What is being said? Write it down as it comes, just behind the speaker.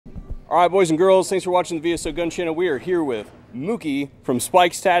All right, boys and girls, thanks for watching the VSO Gun Channel. We are here with Mookie from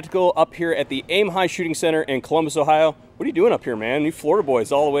Spikes Tactical up here at the Aim High Shooting Center in Columbus, Ohio. What are you doing up here, man? You Florida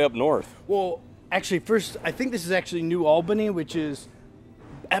boys all the way up north. Well, actually, first, I think this is actually New Albany, which is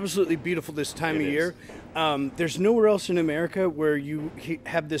absolutely beautiful this time of year. There's nowhere else in America where you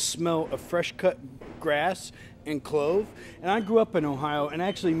have this smell of fresh cut grass and clove. And I grew up in Ohio and I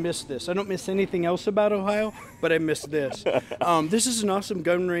actually miss this. I don't miss anything else about Ohio, but I miss this. This is an awesome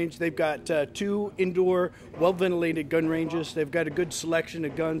gun range. They've got 2 indoor, well-ventilated gun ranges. They've got a good selection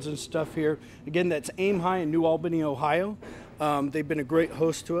of guns and stuff here. Again, that's Aim High in New Albany, Ohio. They've been a great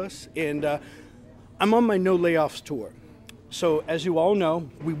host to us. And I'm on my no layoffs tour. So as you all know,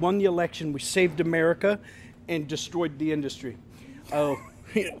 we won the election, we saved America, and destroyed the industry. Oh.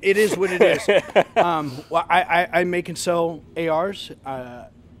 It is what it is. Well, I make and sell ARs,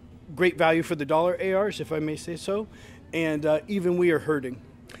 great value for the dollar ARs, if I may say so, and even we are hurting.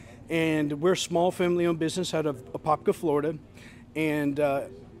 And we're a small family-owned business out of Apopka, Florida, and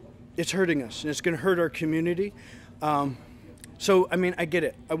it's hurting us, and it's going to hurt our community. So, I mean, I get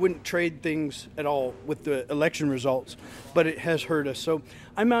it. I wouldn't trade things at all with the election results, but it has hurt us. So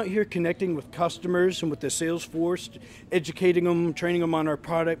I'm out here connecting with customers and with the sales force, educating them, training them on our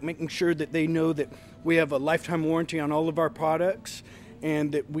product, making sure that they know that we have a lifetime warranty on all of our products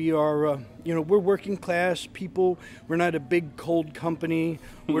and that we are, we're working class people. We're not a big cold company.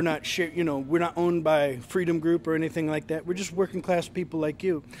 We're not, we're not owned by Freedom Group or anything like that. We're just working class people like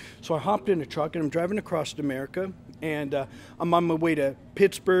you. So I hopped in a truck and I'm driving across America. And I'm on my way to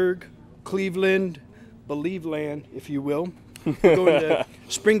Pittsburgh, Cleveland, Believe land, if you will. We're going to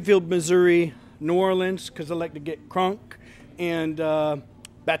Springfield, Missouri, New Orleans, because I like to get crunk, and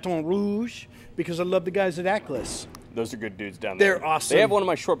Baton Rouge, because I love the guys at Atlas. Those are good dudes down there. They're awesome. They have one of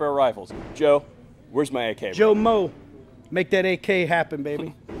my short barrel rifles. Joe, where's my AK? Joe Mo, make that AK happen,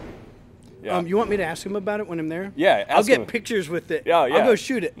 baby. Yeah. You want me to ask him about it when I'm there? Yeah, I'll get pictures with it. Yeah, yeah. I'll go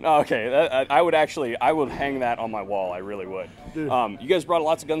shoot it. Oh, okay, I would hang that on my wall. I really would. You guys brought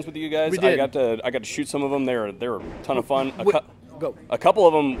lots of guns with you guys. We did. I got to shoot some of them. They were a ton of fun. Go. A couple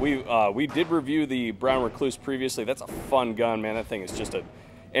of them we did review the Brown Recluse previously. That's a fun gun, man. That thing is just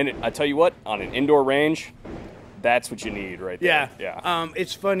I tell you what, on an indoor range, that's what you need right there. Yeah.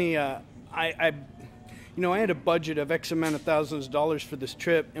 It's funny. I had a budget of X amount of thousands of dollars for this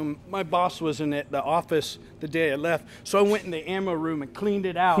trip, and my boss wasn't at the office the day I left, so I went in the ammo room and cleaned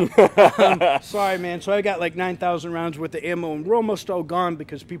it out. Sorry, man. So I got like 9,000 rounds worth of ammo, and we're almost all gone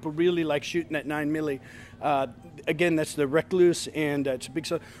because people really like shooting at 9 milli. Again, that's the Recluse, and it's a big.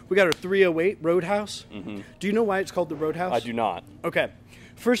 We got our 308 Roadhouse. Mm-hmm. Do you know why it's called the Roadhouse? I do not. Okay.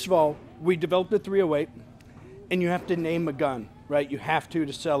 First of all, we developed the 308, and you have to name a gun, right? You have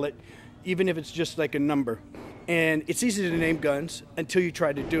to sell it, even if it's just like a number. And it's easy to name guns until you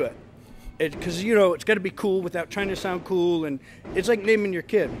try to do it. Because, it's got to be cool without trying to sound cool, and it's like naming your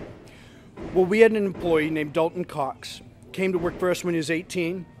kid. Well, we had an employee named Dalton Cox. Came to work for us when he was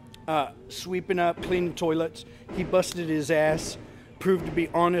 18, sweeping up, cleaning toilets. He busted his ass, proved to be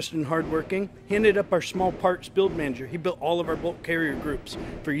honest and hardworking. He ended up our small parts build manager. He built all of our bulk carrier groups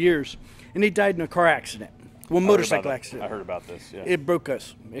for years. And he died in a car accident. Well, motorcycle accident. I heard about this, yeah. It broke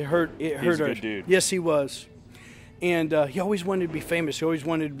us. It hurt us. He's a good dude. Yes, he was. And he always wanted to be famous. He always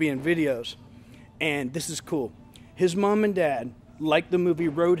wanted to be in videos. And this is cool. His mom and dad liked the movie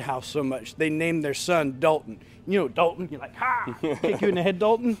Roadhouse so much, they named their son Dalton. Dalton, you're like, ha! Kick you in the head,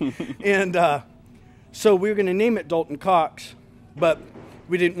 Dalton. And so we were going to name it Dalton Cox, but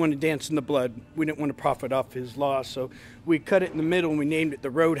we didn't want to dance in the blood. We didn't want to profit off his loss. So we cut it in the middle and we named it the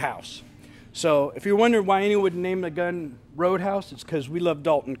Roadhouse. So if you're wondering why anyone would name the gun Roadhouse, it's because we love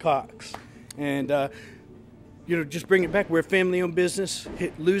Dalton Cox. And, just bring it back. We're a family-owned business.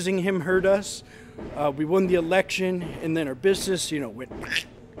 Losing him hurt us. We won the election, and then our business, went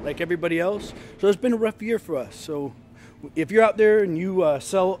like everybody else. So it's been a rough year for us. So if you're out there and you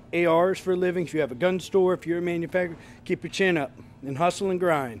sell ARs for a living, if you have a gun store, if you're a manufacturer, keep your chin up and hustle and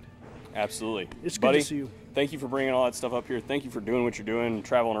grind. Absolutely. It's good to see you. Thank you for bringing all that stuff up here. Thank you for doing what you're doing,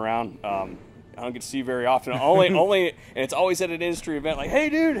 traveling around. I don't get to see you very often. Only, and it's always at an industry event. Like, hey,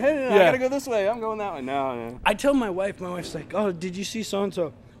 dude, I gotta go this way. I'm going that way. No. I tell my wife's like, oh, did you see so and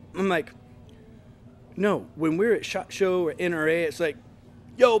so? I'm like, no. When we're at SHOT Show or NRA, it's like,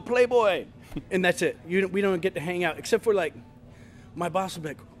 yo, Playboy, and that's it. We don't get to hang out except for like, my boss will be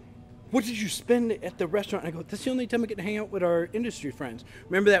like, what did you spend at the restaurant? And I go, that's the only time I get to hang out with our industry friends.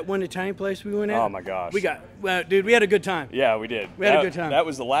 Remember that one Italian place we went at? Oh, my gosh. Dude, we had a good time. Yeah, we did. We had a good time. That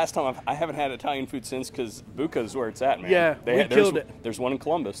was the last time. I haven't had Italian food since, because Buca's where it's at, man. Yeah, we killed it. There's one in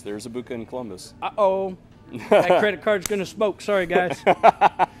Columbus. There's a Buca in Columbus. Uh-oh. That credit card's going to smoke. Sorry, guys.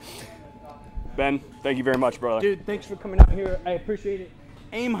 Ben, thank you very much, brother. Dude, thanks for coming out here. I appreciate it.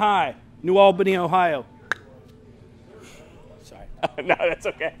 Aim high. New Albany, Ohio. Sorry. No, that's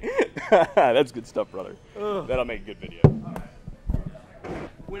okay. That's good stuff, brother. That'll make a good video.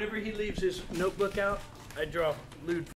 Whenever he leaves his notebook out, I draw lewd.